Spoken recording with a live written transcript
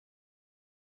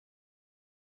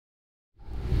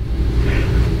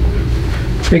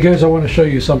Hey guys, I want to show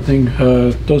you something.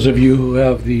 Those of you who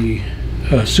have the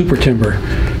Super Timber,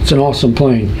 it's an awesome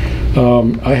plane.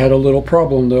 I had a little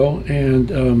problem though,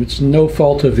 and it's no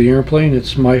fault of the airplane,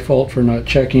 it's my fault for not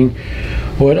checking.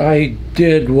 What I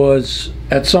did was,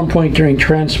 at some point during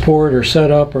transport or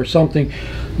setup or something,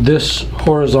 this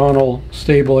horizontal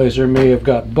stabilizer may have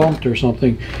got bumped or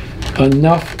something,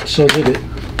 enough so that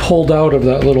it pulled out of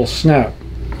that little snap.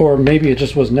 Or maybe it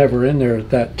just was never in there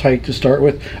that tight to start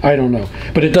with. I don't know.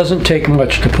 But it doesn't take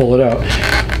much to pull it out.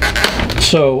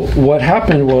 So what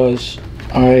happened was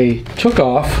I took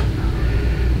off.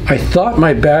 I thought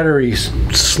my battery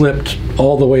slipped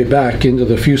all the way back into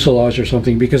the fuselage or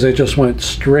something because it just went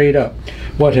straight up.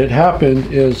 What had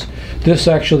happened is this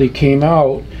actually came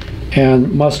out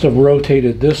and must have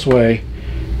rotated this way,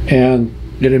 and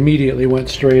it immediately went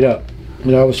straight up.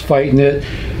 And I was fighting it,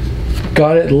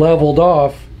 got it leveled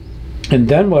off. And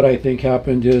then what I think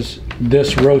happened is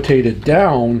this rotated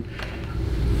down,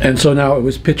 and so now it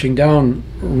was pitching down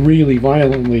really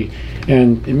violently,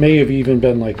 and it may have even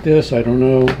been like this, I don't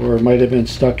know, or it might have been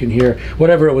stuck in here.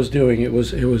 Whatever it was doing, it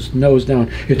was nose down.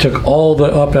 It took all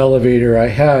the up elevator I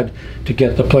had to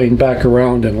get the plane back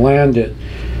around and land it.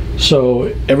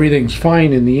 So everything's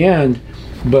fine in the end,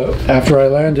 but after I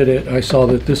landed it, I saw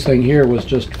that this thing here was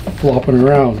just flopping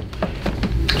around.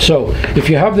 So if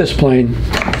you have this plane,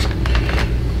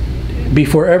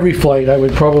 before every flight, I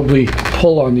would probably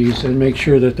pull on these and make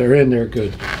sure that they're in there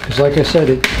good. Because like I said,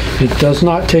 it does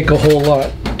not take a whole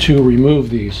lot to remove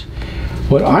these.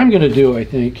 What I'm going to do, I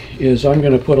think, is I'm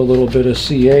going to put a little bit of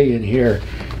CA in here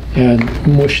and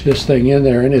mush this thing in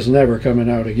there, and it's never coming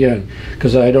out again.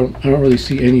 Because I don't really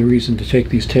see any reason to take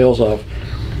these tails off.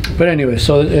 But anyway,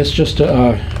 so it's just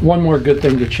one more good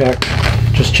thing to check.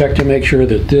 Just check to make sure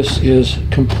that this is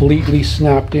completely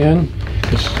snapped in.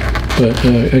 But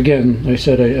again,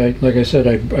 like I said,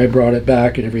 I brought it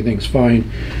back and everything's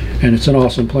fine, and it's an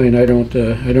awesome plane. I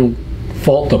don't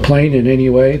fault the plane in any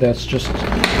way. That's just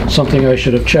something I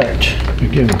should have checked.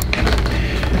 Again,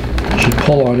 I should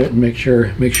pull on it and make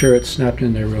sure it's snapped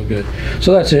in there real good.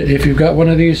 So that's it. If you've got one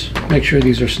of these, make sure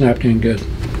these are snapped in good.